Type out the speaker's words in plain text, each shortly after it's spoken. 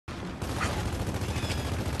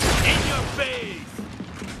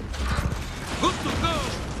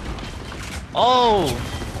Oh!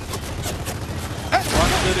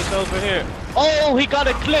 One dude is over here. Oh, he got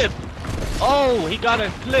a clip! Oh, he got a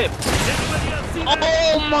clip!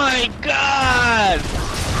 Oh my god!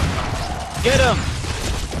 Get him!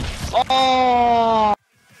 Oh!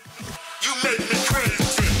 You make me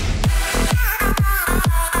crazy.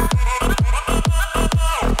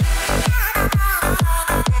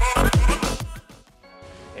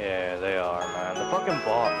 Yeah, they are, man. The fucking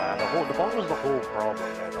bot, man. The bot was the whole problem,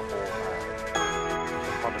 man. The whole man.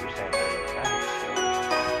 100%.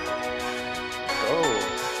 Oh,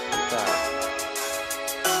 what's that?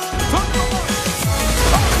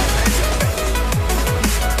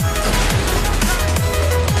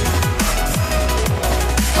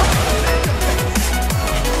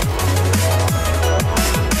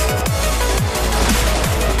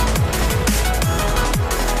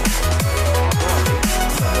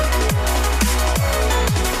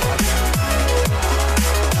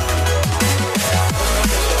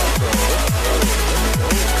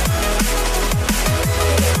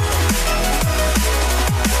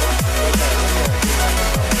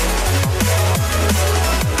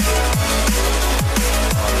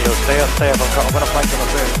 Stay up, I'm gonna flank him up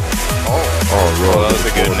there. Oh, bro, that was a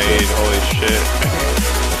good nade, holy shit.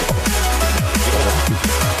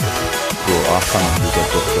 Bro, I can't do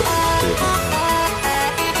that.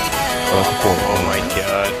 Oh my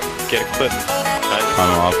god. Get a clip. Nice. I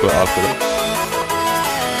know, I'll put it.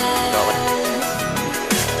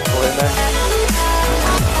 Pull in there.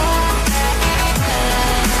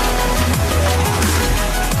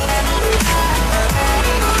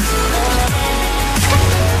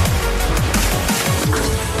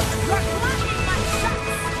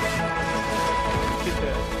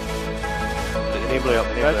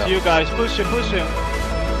 That's you guys, push him. Oh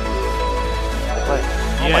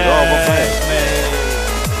Yes, my god, what play? Man.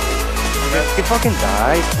 You fucking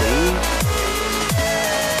die, please.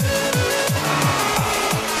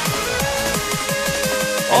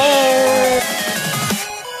 Oh!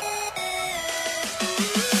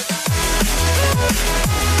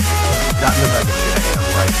 That looked like a shit hit,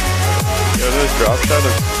 right? Yo, this drop shot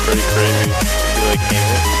is pretty crazy. You like aim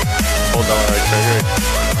it, hold down right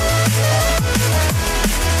trigger.